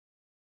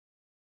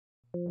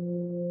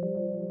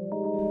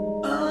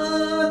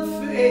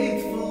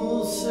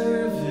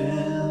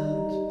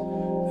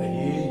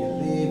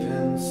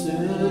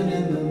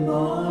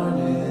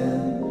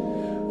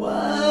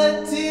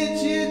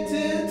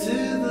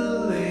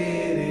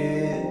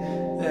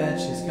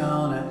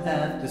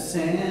have to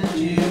send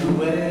you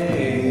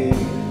away.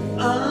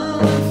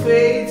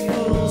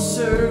 Unfaithful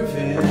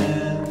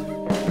servant,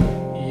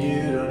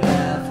 you don't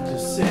have to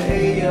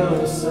say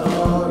you're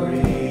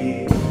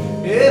sorry.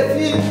 If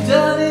you've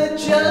done it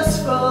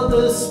just for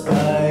the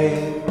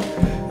spite,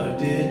 or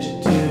did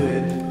you do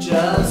it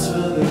just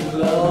for the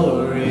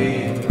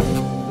glory?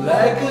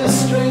 Like a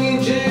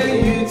stranger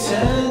you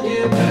turned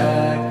your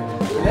back,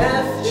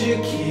 left your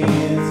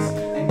keys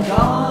and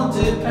gone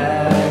to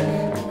pack.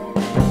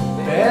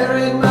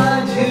 Buried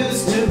my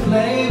dues to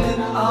blame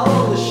and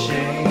all the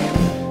shame.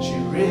 She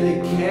really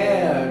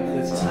cared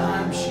the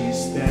time she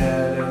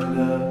spared and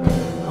the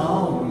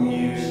home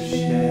you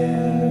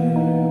shared.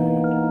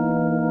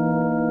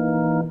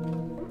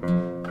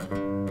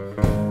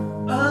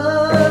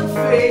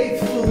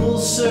 Unfaithful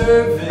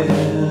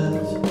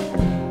servant,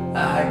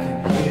 I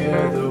can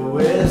hear the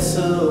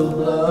whistle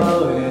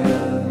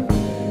blowing.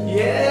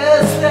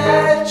 Yes,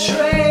 that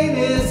train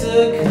is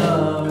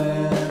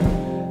a-coming,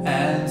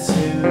 and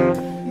soon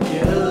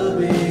you'll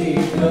be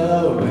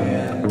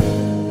going.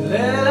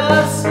 Let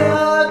us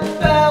not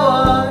bow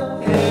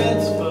our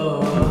heads,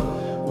 for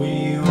we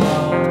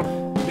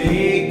won't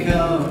be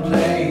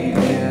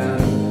complaining.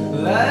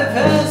 Life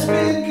has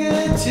been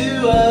good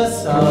to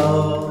us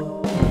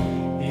all,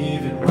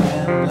 even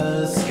when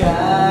the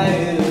sky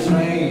is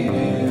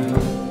raining.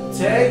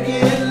 Take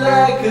it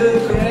like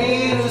a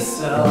grain of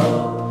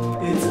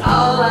salt, it's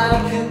all I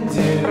can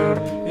do,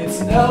 it's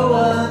no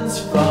one's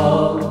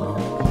fault.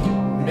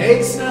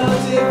 Makes no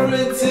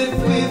difference if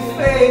we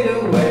fade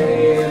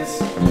away, it's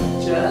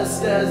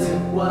just as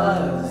it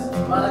was,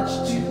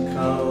 much too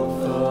cold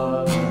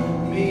for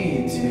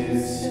me to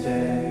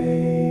stay.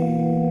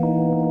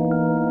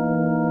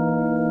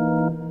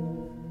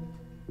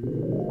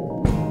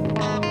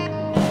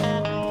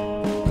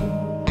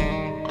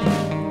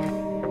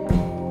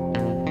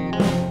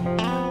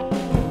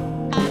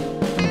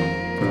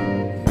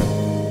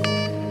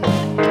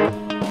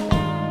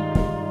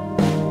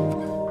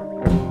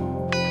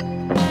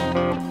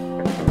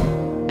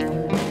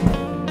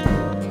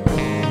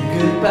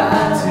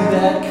 Goodbye to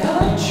that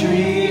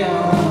country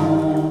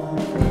home,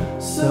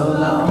 so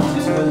long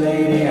to a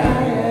lady I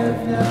have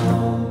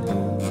known.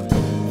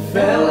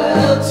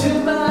 Farewell to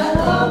my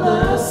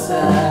other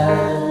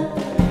side,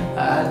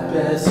 I'd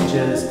best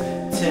just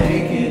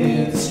take it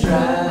in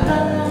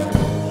stride.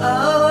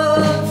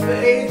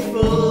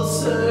 Unfaithful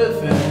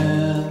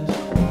servant,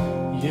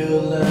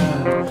 you'll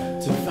learn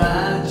to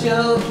find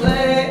your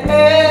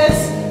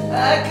place.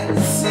 I can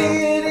see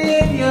it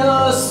in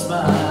your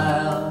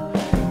smile,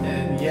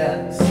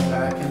 yes,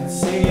 I can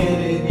see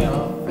it in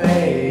your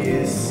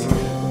face.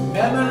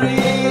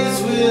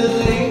 Memories will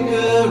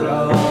linger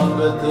on,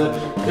 but the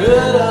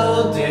good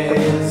old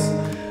days,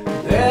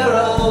 they're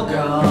all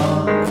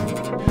gone.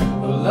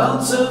 A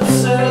lonesome